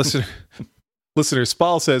 Listener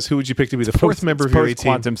Spall says, "Who would you pick to be the fourth member of your A team?"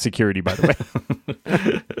 Quantum security, by the way.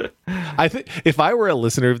 I think if I were a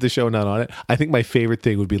listener of the show, not on it, I think my favorite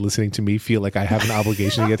thing would be listening to me feel like I have an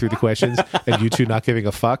obligation to get through the questions, and you two not giving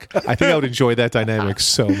a fuck. I think I would enjoy that dynamic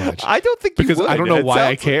so much. I don't think because I don't know why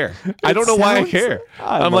I care. I don't know why I care.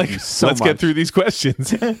 I'm like, let's get through these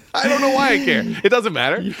questions. I don't know why I care. It doesn't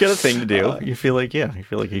matter. You've got a thing to do. You feel like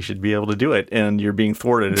you should be able to do it, and you're being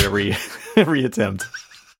thwarted at every attempt.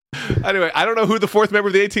 Anyway, I don't know who the fourth member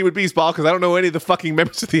of the A team would be, Spall, because I don't know any of the fucking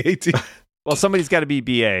members of the A team. Well, somebody's got to be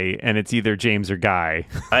BA, and it's either James or Guy.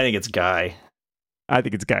 I think it's Guy. I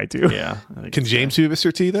think it's Guy, too. Yeah. Can James be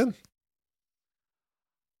Mr. T, then?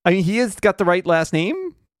 I mean, he has got the right last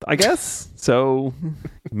name, I guess. So,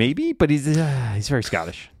 maybe, but he's very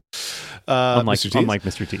Scottish. Unlike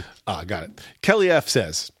Mr. T. Got it. Kelly F.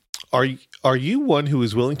 says, Are you one who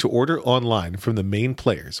is willing to order online from the main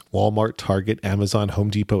players, Walmart, Target, Amazon, Home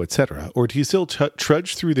Depot, etc., or do you still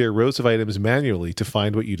trudge through their rows of items manually to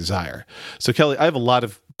find what you desire? So, Kelly, I have a lot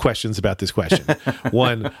of questions about this question.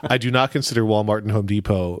 One, I do not consider Walmart and Home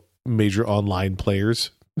Depot major online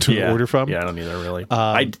players to order from. Yeah, I don't either, really.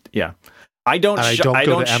 I don't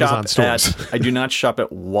go to Amazon stores. I do not shop at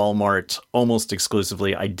Walmart almost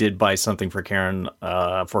exclusively. I did buy something for Karen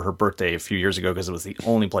for her birthday a few years ago because it was the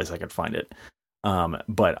only place I could find it.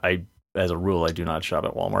 But as a rule, I do not shop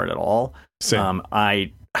at Walmart at all. Same.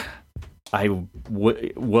 I've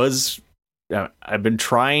been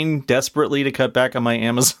trying desperately to cut back on my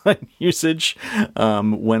Amazon usage.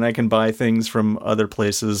 When I can buy things from other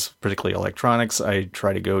places, particularly electronics, I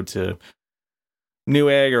try to go to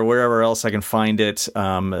Newegg or wherever else I can find it,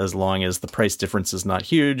 as long as the price difference is not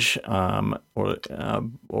huge, or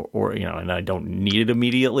and I don't need it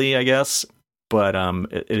immediately, I guess. But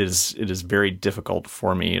it is very difficult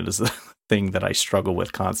for me. It is the thing that I struggle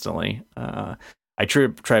with constantly. I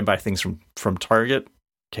try and buy things from Target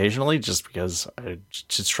occasionally, just because I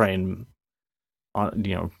just try and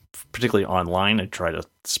particularly online, I try to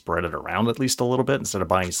spread it around at least a little bit instead of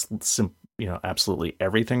buying absolutely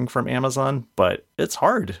everything from Amazon, but it's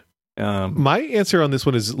hard. My answer on this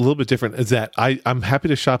one is a little bit different. Is that I'm happy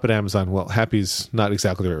to shop at Amazon. Well, happy's not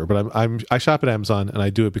exactly the right word, but I shop at Amazon and I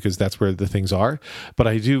do it because that's where the things are. But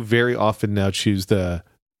I do very often now choose the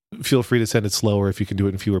feel free to send it slower if you can do it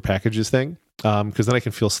in fewer packages thing, because then I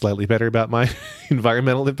can feel slightly better about my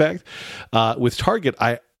environmental impact. With Target,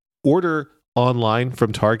 I order online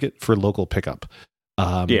from Target for local pickup.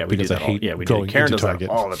 Because I hate going into Target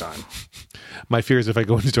all the time. My fear is if I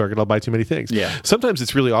go into Target, I'll buy too many things. Yeah. Sometimes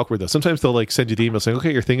it's really awkward though. Sometimes they'll send you the email saying,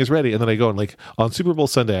 "Okay, your thing is ready," and then I go and on Super Bowl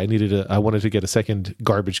Sunday, I wanted to get a second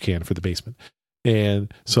garbage can for the basement,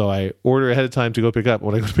 And so I order ahead of time to go pick up.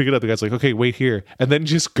 When I go to pick it up, the guy's like, okay, wait here. And then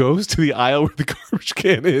just goes to the aisle where the garbage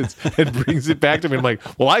can is and brings it back to me. I'm like,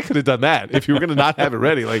 well, I could have done that if you were going to not have it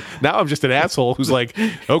ready. Like, now I'm just an asshole who's like,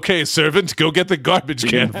 okay, servant, go get the garbage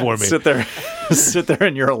can for me. Sit there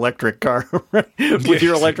in your electric car with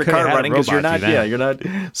your electric car running because you're not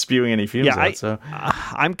spewing any fumes out. So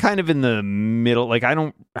I'm kind of in the middle. Like,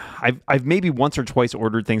 I've maybe once or twice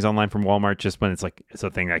ordered things online from Walmart just when it's a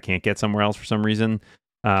thing I can't get somewhere else for some reason.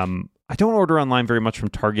 I don't order online very much from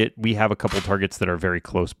Target. We have a couple Targets that are very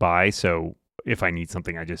close by, so if I need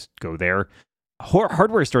something, I just go there.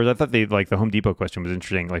 Hardware stores, I thought the Home Depot question was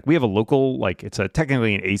interesting. Like, we have a local, like, it's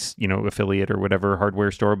technically an Ace, affiliate or whatever hardware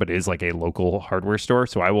store, but it is like a local hardware store.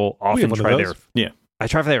 So I will often try there. Yeah, I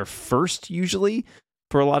try there first usually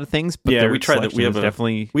for a lot of things. But yeah, we try that. We have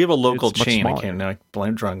a local chain. Smaller. I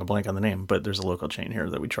can't drawing a blank on the name, but there's a local chain here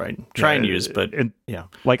that we try and use. But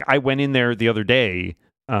like, I went in there the other day,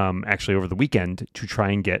 actually over the weekend, to try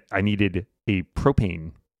and I needed a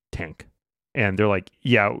propane tank. And they're like,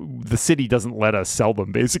 yeah, the city doesn't let us sell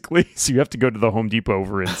them, basically. So you have to go to the Home Depot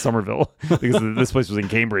over in Somerville because this place was in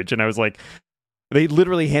Cambridge. And I was like, they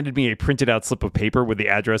literally handed me a printed out slip of paper with the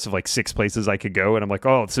address of like 6 places I could go. And I'm like,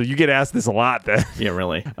 oh, so you get asked this a lot then. Yeah,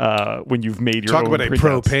 really. When you've made your Talk own about a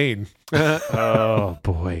propane. Oh,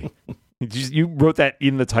 boy. You wrote that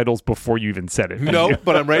in the titles before you even said it. No,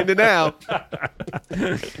 but I'm writing it now.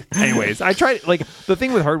 Anyways, I tried, like, the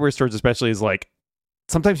thing with hardware stores especially is like,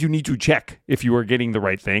 sometimes you need to check if you are getting the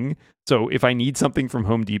right thing. So if I need something from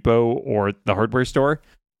Home Depot or the hardware store,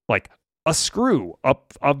 like a screw, a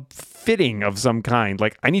fitting of some kind,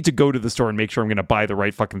 like, I need to go to the store and make sure I'm going to buy the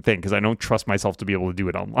right fucking thing because I don't trust myself to be able to do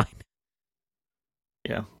it online.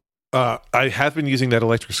 Yeah. I have been using that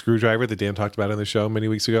electric screwdriver that Dan talked about on the show many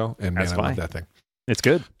weeks ago, and man, I love that thing. It's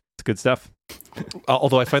good. It's good stuff.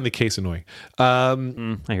 Although I find the case annoying. I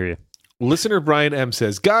hear you. Listener Brian M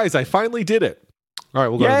says, guys, I finally did it. All right,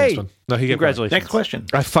 we'll go to the next one. No, Congratulations. Next question.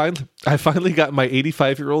 I finally got my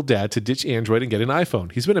 85-year-old dad to ditch Android and get an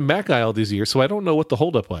iPhone. He's been a Mac guy all these years, so I don't know what the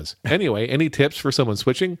holdup was. Anyway, any tips for someone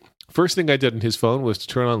switching? First thing I did on his phone was to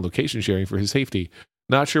turn on location sharing for his safety.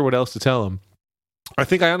 Not sure what else to tell him. I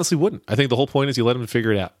think I honestly wouldn't. I think the whole point is you let him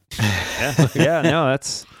figure it out. I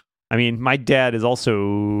mean, my dad is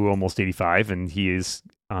also almost 85, and he is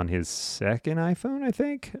on his second iPhone, I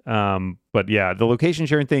think. But yeah, the location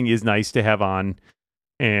sharing thing is nice to have on.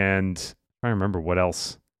 And I don't remember what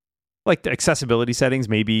else. Like the accessibility settings,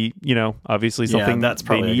 maybe, obviously something that's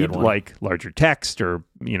they need, like larger text or,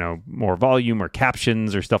 more volume or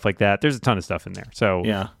captions or stuff like that. There's a ton of stuff in there. So,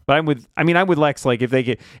 yeah. But I'm with Lex. Like,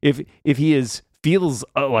 if he feels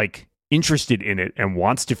like interested in it and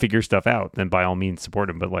wants to figure stuff out, then by all means support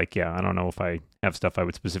him. But like, yeah, I don't know if I have stuff I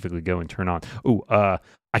would specifically go and turn on.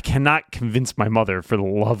 I cannot convince my mother, for the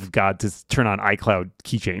love of God, to turn on iCloud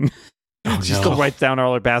keychain. She still writes down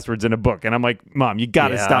all her passwords in a book, and I'm like, Mom, you got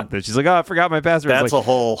to stop this. She's like, oh, I forgot my password. That's like, a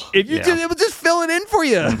whole. If you it would just fill it in for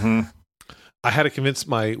you. Mm-hmm. I had to convince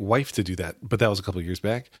my wife to do that, but that was a couple of years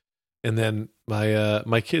back. And then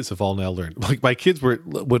my kids have all now learned. Like, my kids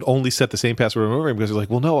would only set the same password over and because they're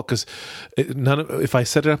like, well, no, because if I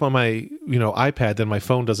set it up on my iPad, then my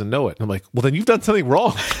phone doesn't know it. And I'm like, well, then you've done something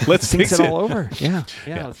wrong. Let's fix it all over. Yeah.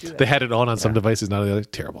 Let's do that. They had it on some devices, not on the other.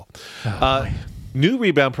 Terrible. New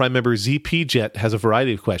Rebound Prime member ZP Jet has a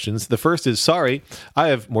variety of questions. The first is, sorry, I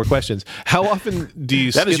have more questions. How often do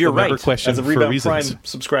you skip a member question as a for Rebound reasons? Prime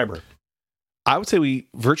subscriber? I would say we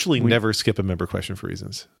virtually never skip a member question for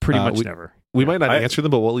reasons. Pretty much never. We might not answer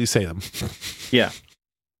them, but we'll at least say them. Yeah.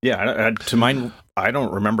 To mine, I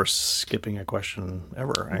don't remember skipping a question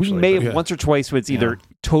ever. Actually, we may have once or twice where it's either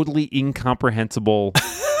totally incomprehensible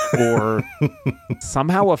or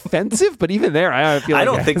somehow offensive. But even there, I feel like I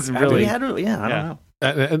don't think it's really. I don't know.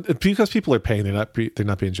 And because people are paying, they're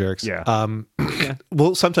not being jerks. Yeah.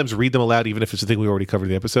 We'll sometimes read them aloud, even if it's a thing we already covered in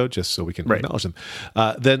the episode, just so we can acknowledge them.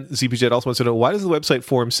 Then ZPJ also wants to know, why does the website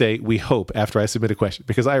forum say "we hope" after I submit a question?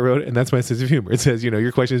 Because I wrote it, and that's my sense of humor. It says,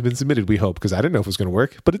 your question has been submitted. We hope, because I didn't know if it was going to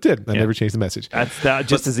work, but it did. I never changed the message. That's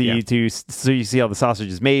just as easy to so you see how the sausage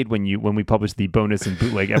is made when we publish the bonus and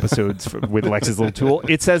bootleg episodes with Lex's little tool.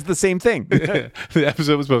 It says the same thing. The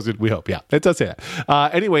episode was posted. We hope. Yeah, it does say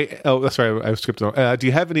that. Anyway, sorry, I skipped on. Do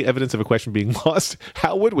you have any evidence of a question being lost?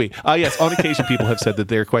 How would we? Yes, on occasion people have said that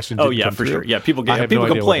their question didn't come for through. sure. Yeah, people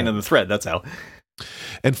complain in the thread. That's how.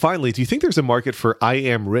 And finally, do you think there's a market for I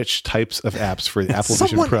Am Rich types of apps for the Apple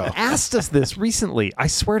Vision Pro? Someone asked us this recently. I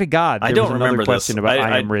swear to God, I don't remember question this. about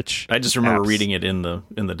I Am Rich. I just remember reading it in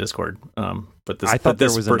the Discord. But this, I thought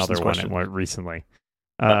this there was another question recently.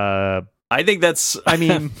 I think that's. I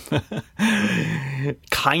mean,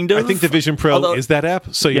 kind of. I think the Vision Pro is that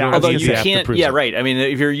app. So although you can't. Yeah, right. I mean,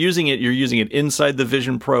 if you're using it inside the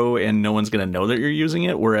Vision Pro, and no one's going to know that you're using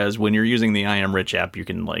it. Whereas when you're using the I Am Rich app, you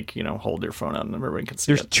can hold your phone out and everyone can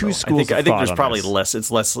see it. There's two schools. I think there's probably less. It's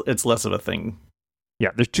less of a thing. Yeah,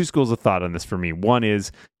 there's two schools of thought on this for me. One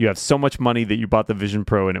is you have so much money that you bought the Vision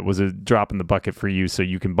Pro and it was a drop in the bucket for you, so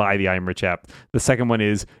you can buy the I Am Rich app. The second one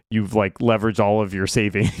is you've leveraged all of your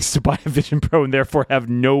savings to buy a Vision Pro and therefore have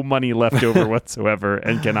no money left over whatsoever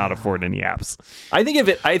and cannot afford any apps. I think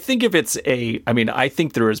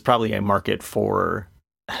there is probably a market for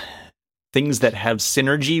things that have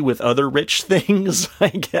synergy with other rich things, I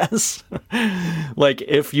guess. Like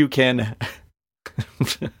if you can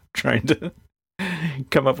trying to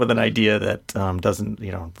come up with an idea that doesn't,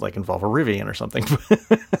 involve a Rivian or something.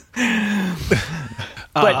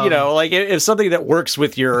 But, if something that works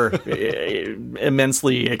with your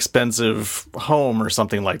immensely expensive home or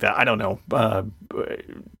something like that, I don't know.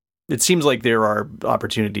 It seems like there are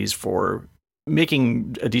opportunities for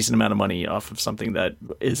making a decent amount of money off of something that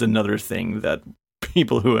is another thing that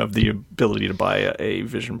people who have the ability to buy a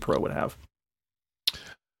Vision Pro would have.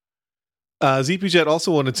 ZPJet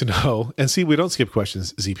also wanted to know, and see, we don't skip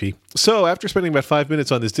questions, ZP. So, after spending about 5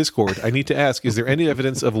 minutes on this Discord, I need to ask, is there any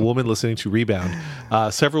evidence of a woman listening to Rebound?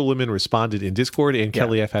 Several women responded in Discord, and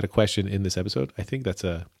Kelly F had a question in this episode. I think that's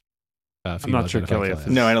a female. I'm not sure Kelly F.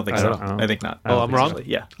 No, I don't think so. I think not. Oh, I'm wrong? So.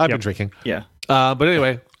 Yeah. I've been drinking. Yeah. But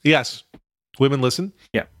anyway, yes, women listen.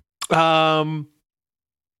 Yeah.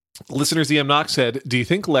 Listener ZM Knox said, do you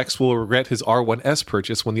think Lex will regret his R1S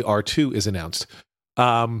purchase when the R2 is announced?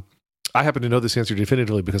 I happen to know this answer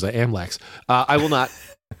definitively because I am Lex. I will not.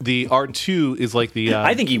 The R2 is like the...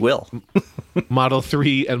 I think he will. Model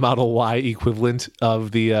 3 and Model Y equivalent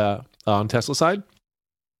of the on Tesla side.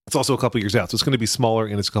 It's also a couple years out, so it's going to be smaller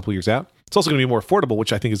and it's a couple years out. It's also going to be more affordable,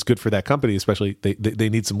 which I think is good for that company, especially they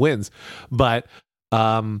need some wins. But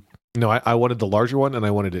no, I wanted the larger one and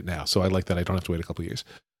I wanted it now, so I like that I don't have to wait a couple years.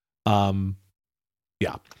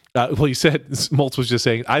 Yeah. Well, you said, Moltz was just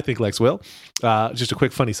saying, I think Lex will. Just a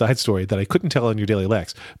quick funny side story that I couldn't tell on your Daily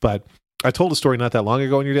Lex, but I told a story not that long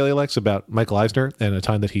ago in your Daily Lex about Michael Eisner and a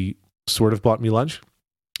time that he sort of bought me lunch,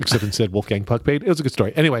 except instead Wolfgang Puck paid. It was a good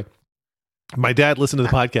story. Anyway, my dad listened to the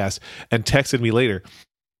podcast and texted me later,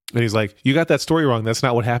 and he's like, you got that story wrong. That's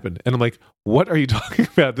not what happened. And I'm like, what are you talking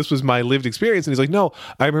about? This was my lived experience. And he's like, no,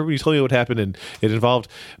 I remember when you told me what happened, and it involved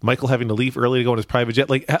Michael having to leave early to go on his private jet.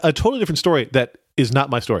 Like a totally different story that is not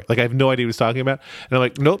my story. Like I have no idea what he's talking about. And I'm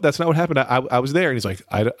like, nope, that's not what happened. I was there. And he's like,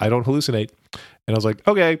 I don't hallucinate. And I was like,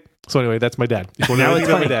 okay. So anyway, that's my dad. Now it's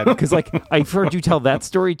my dad. Because I've heard you tell that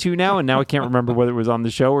story too now, and now I can't remember whether it was on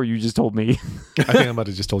the show or you just told me. I think I might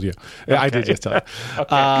have just told you. Okay. I did just tell you.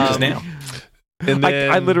 Okay. Just now. And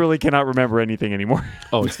then, I literally cannot remember anything anymore.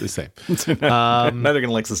 Oh, it's the same. Neither can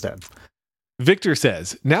Lex's dad. Victor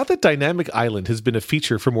says, now that Dynamic Island has been a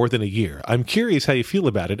feature for more than a year, I'm curious how you feel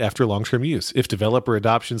about it after long-term use, if developer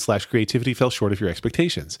adoption / creativity fell short of your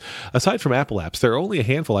expectations. Aside from Apple apps, there are only a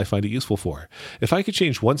handful I find it useful for. If I could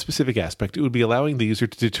change one specific aspect, it would be allowing the user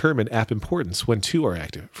to determine app importance when two are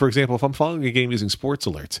active. For example, if I'm following a game using sports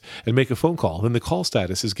alerts and make a phone call, then the call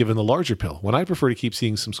status is given the larger pill, when I prefer to keep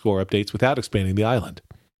seeing some score updates without expanding the island.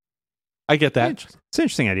 I get that. It's an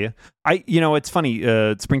interesting idea. It's funny.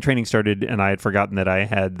 Spring training started, and I had forgotten that I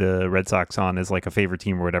had the Red Sox on as like a favorite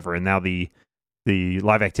team or whatever. And now the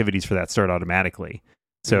live activities for that start automatically.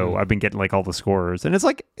 So I've been getting like all the scorers, and it's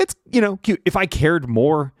cute. If I cared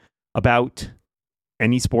more about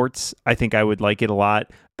any sports, I think I would like it a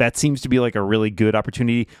lot. That seems to be like a really good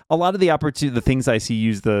opportunity. A lot of the things I see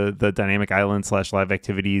use the Dynamic Island / live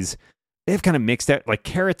activities. They've kind of mixed out, like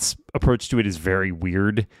Carrot's approach to it is very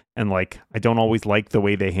weird. And like, I don't always like the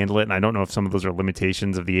way they handle it. And I don't know if some of those are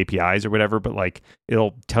limitations of the APIs or whatever, but like,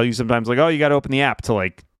 it'll tell you sometimes like, oh, you got to open the app to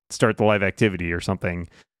like start the live activity or something.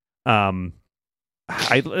 I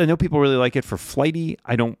know people really like it for Flighty.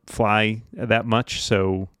 I don't fly that much.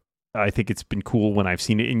 So I think it's been cool when I've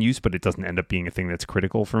seen it in use, but it doesn't end up being a thing that's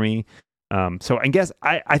critical for me. So I guess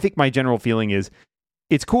I think my general feeling is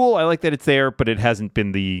it's cool. I like that it's there, but it hasn't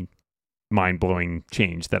been the mind-blowing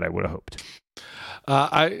change that I would have hoped.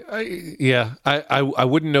 I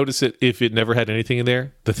wouldn't notice it if it never had anything in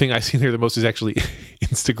there. The thing I see in there the most is actually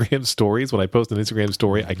Instagram stories. When I post an Instagram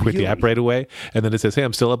story, I quit the app right away, and then it says, hey,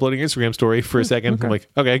 I'm still uploading Instagram story for a second. Okay. I'm like,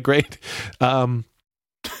 okay, great.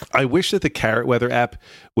 I wish that the Carrot Weather app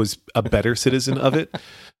was a better citizen of it.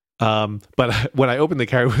 But when I opened the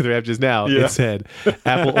Carrot Weather app just now, it said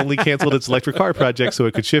Apple only canceled its electric car project so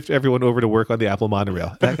it could shift everyone over to work on the Apple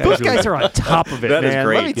monorail. Those guys are on top of it. That man. is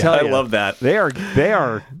great. Let me tell you, I love that. They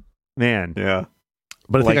are man. Yeah.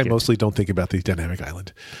 But I think Like I it. mostly don't think about the dynamic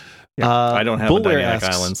island. Yeah. I don't have a Bullware dynamic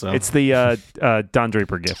asks- island, so It's the Don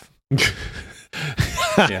Draper gif.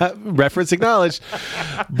 Reference acknowledged.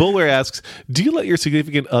 Bullware asks, do you let your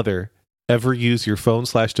significant other ever use your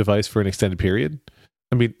phone/device for an extended period?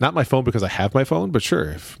 I mean, not my phone because I have my phone, but sure,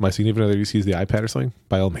 if my significant other used to use the iPad or something,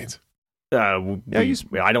 by all means. I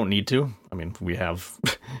don't need to. I mean, we have.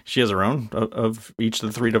 She has her own of each of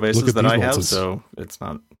the 3 devices Look at that these I have, nonsense. so it's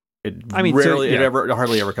not. It I mean, rarely, so, yeah. it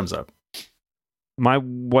hardly ever comes up. My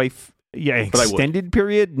wife, yeah, But I would. extended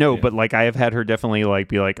period? No, Yeah. but like I have had her definitely like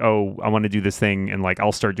be like, oh, I want to do this thing, and like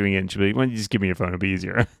I'll start doing it, and she'll be like, why don't you just give me your phone? It'll be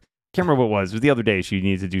easier. Can't remember what it was. It was the other day. She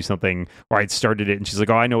needed to do something, or I'd started it, and she's like,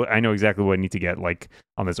 "Oh, I know exactly what I need to get, like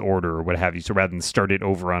on this order or what have you." So rather than start it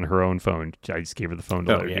over on her own phone, I just gave her the phone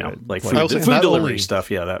to let her do it. Like I will say, food not delivery only- stuff.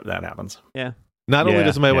 Yeah, that happens. Not only Yeah,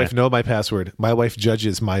 does my yeah. wife know my password, my wife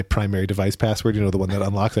judges my primary device password, the one that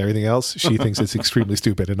unlocks everything else. She thinks it's extremely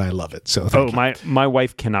stupid, and I love it. So thank you. My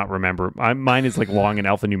wife cannot remember. Mine is like long and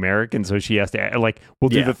alphanumeric, and so she has to like we'll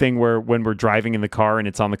do the thing where when we're driving in the car and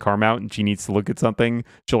it's on the car mount and she needs to look at something,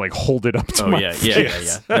 she'll like hold it up to my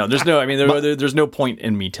face. No, there's no. I mean, there's no point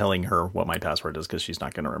in me telling her what my password is because she's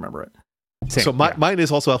not going to remember it. Same, So mine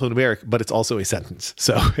is also alphanumeric, but it's also a sentence.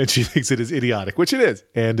 So, and she thinks it is idiotic, which it is,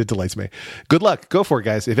 and it delights me. Good luck. Go for it,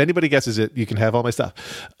 guys. If anybody guesses it, you can have all my stuff.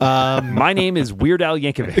 My name is Weird Al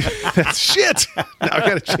Yankovic. That's shit. Now I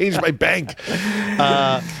got to change my bank.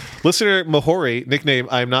 Listener Mahori, nickname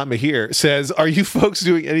I'm Not Mahir, says, "Are you folks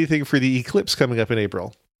doing anything for the eclipse coming up in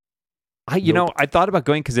April?" I thought about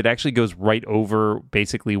going because it actually goes right over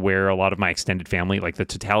basically where a lot of my extended family, like the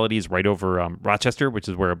totality is right over Rochester, which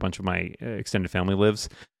is where a bunch of my extended family lives.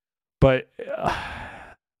 But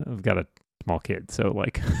I've got a small kid, so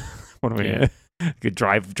like, what am I gonna could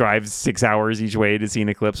drive 6 hours each way to see an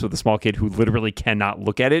eclipse with a small kid who literally cannot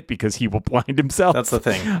look at it because he will blind himself. That's the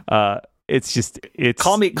thing. It's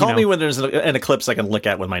Call me when there's an eclipse I can look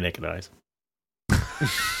at with my naked eyes.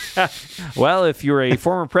 Well, if you're a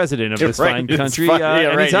former president of this fine country,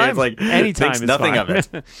 anytime, It's like, anytime thinks is nothing fine. of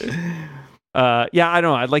it. I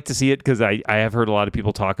don't know. I'd like to see it because I have heard a lot of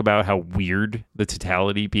people talk about how weird the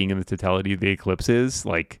totality, being in the totality of the eclipse is.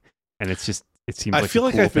 Like, and it seems I like feel a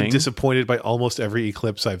like cool I've been thing. disappointed by almost every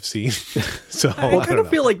eclipse I've seen. So I kind don't of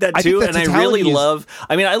know. feel like that I think too, the and I totality really is- love.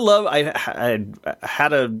 I mean, I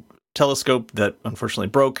had a telescope that unfortunately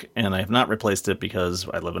broke, and I have not replaced it because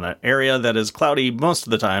I live in an area that is cloudy most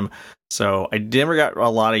of the time. So I never got a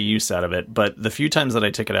lot of use out of it. But the few times that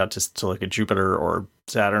I took it out to look at Jupiter or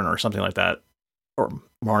Saturn or something like that, or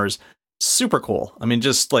Mars, super cool. I mean,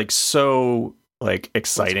 just like so like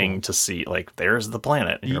exciting to see. Like, there's the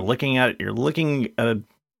planet. And you're looking at it. You're looking at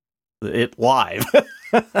it live.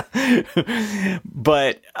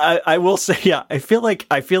 But I will say, yeah, I feel like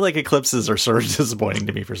eclipses are sort of disappointing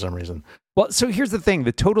to me for some reason. Well, so here's the thing: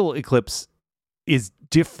 the total eclipse is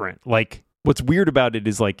different. Like, what's weird about it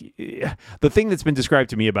is like the thing that's been described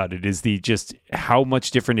to me about it is the just how much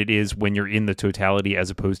different it is when you're in the totality as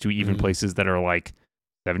opposed to even places that are like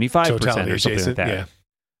 75% or something adjacent, like that. yeah.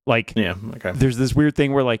 Like, Yeah. Okay. there's this weird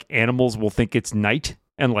thing where like animals will think it's night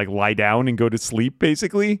and like lie down and go to sleep,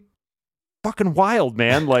 basically. Fucking wild,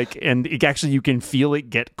 man. Like, and it actually, you can feel it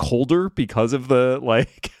get colder because of the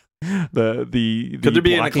like the Could there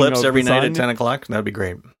be an blocking eclipse of every the night sun. at 10 o'clock? That'd be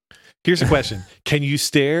great. Here's a question: can you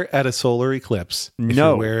stare at a solar eclipse? If No.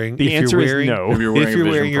 you're wearing, The if answer you're is wearing, no. If you're If you're a Vision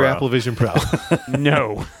wearing your Pro. Apple Vision Pro.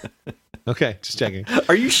 No. Okay, just checking.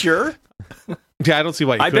 Are you sure? Yeah, I don't see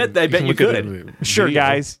why you I bet couldn't. you can look at could. it. Sure, Video.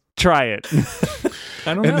 guys, try it.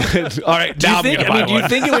 I don't And know. then, all right, Do now you I'm think? gonna I mean, buy do you one.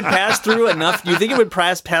 think it would pass through enough? Do you think it would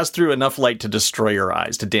pass through enough light to destroy your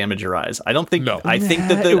eyes, to damage your eyes? I don't think. No. I think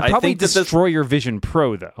that it would I probably think that the, destroy your Vision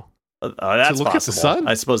Pro, though. that's look at the possible. sun?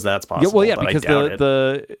 I suppose that's possible. Yeah, well, yeah, but because I doubt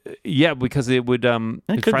it. because it would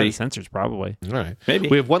It could fry be. the sensors probably. All right. Maybe.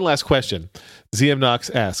 We have one last question. ZM Knox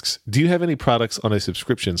asks, do you have any products on a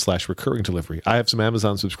subscription/recurring delivery? I have some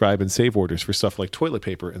Amazon Subscribe and Save orders for stuff like toilet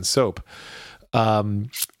paper and soap.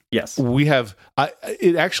 Yes. We have,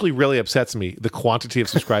 it actually really upsets me, the quantity of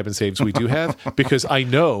subscribe and saves we do have, because I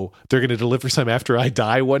know they're going to deliver some after I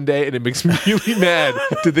die one day, and it makes me really mad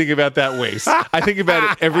to think about that waste. I think about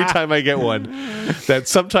it every time I get one, that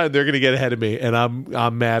sometime they're going to get ahead of me, and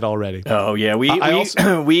I'm mad already. Oh yeah,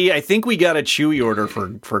 I think we got a Chewy order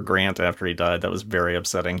for Grant after he died. That was very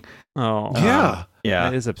upsetting. Oh, Yeah. Yeah.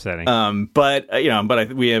 that is upsetting. But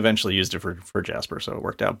we eventually used it for Jasper, so it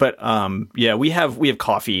worked out. But yeah, we have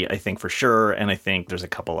coffee, I think, for sure, and I think there's a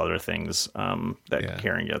couple other things that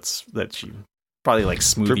Karen gets that she probably like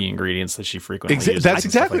smoothie ingredients that she frequently uses. That's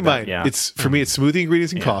and stuff exactly like that. mine. Yeah. It's for me, it's smoothie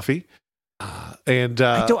ingredients and Yeah. coffee. and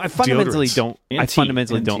I fundamentally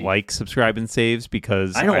deodorants. don't like subscribe and saves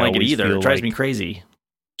because I don't like it either. It drives me crazy.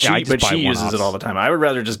 But she uses it all the time. I would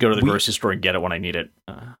rather just go to the grocery store and get it when I need it.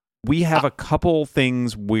 We have a couple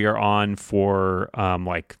things we're on for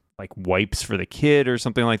like wipes for the kid or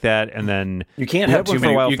something like that, and then you can't have too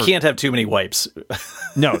many. You can't have too many wipes.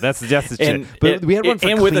 No, that's the shit. But we had one for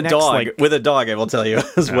and Kleenex, with a dog. With a dog, I will tell you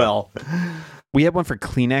as well. We had one for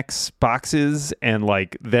Kleenex boxes, and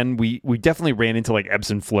like then we definitely ran into like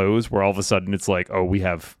ebbs and flows where all of a sudden it's like, oh, we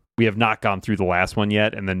have not gone through the last one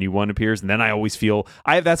yet, and the new one appears, and then I always feel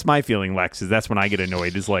that's my feeling, Lex, is that's when I get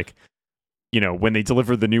annoyed, is like, you know, when they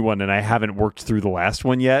deliver the new one and I haven't worked through the last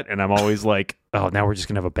one yet, and I'm always like, oh, now we're just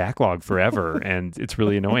gonna have a backlog forever, and it's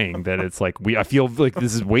really annoying that it's like I feel like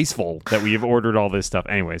this is wasteful that we have ordered all this stuff.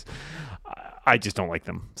 Anyways, I just don't like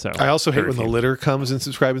them. So I also hate when the litter comes in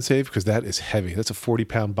subscribe and save because that is heavy. That's a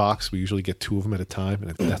 40-pound box. We usually get 2 of them at a time,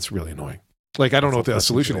 and that's really annoying. Like, I don't know what the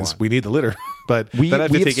solution is. We need the litter, but then I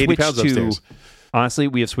have to take 80 pounds upstairs. Honestly,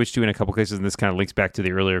 we have switched to in a couple cases, and this kind of links back to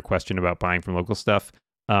the earlier question about buying from local stuff.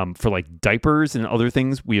 For like diapers and other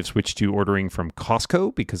things, we have switched to ordering from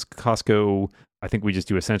Costco because Costco, I think we just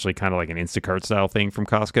do essentially kind of like an Instacart style thing from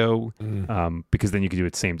Costco, because then you can do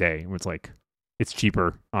it same day. It's like, it's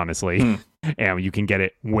cheaper, honestly, and you can get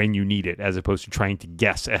it when you need it as opposed to trying to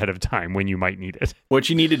guess ahead of time when you might need it. What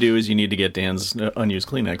you need to do is you need to get Dan's unused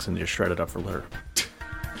Kleenex and just shred it up for litter.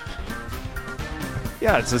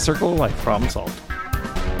 Yeah, it's a circle of life. Problem solved.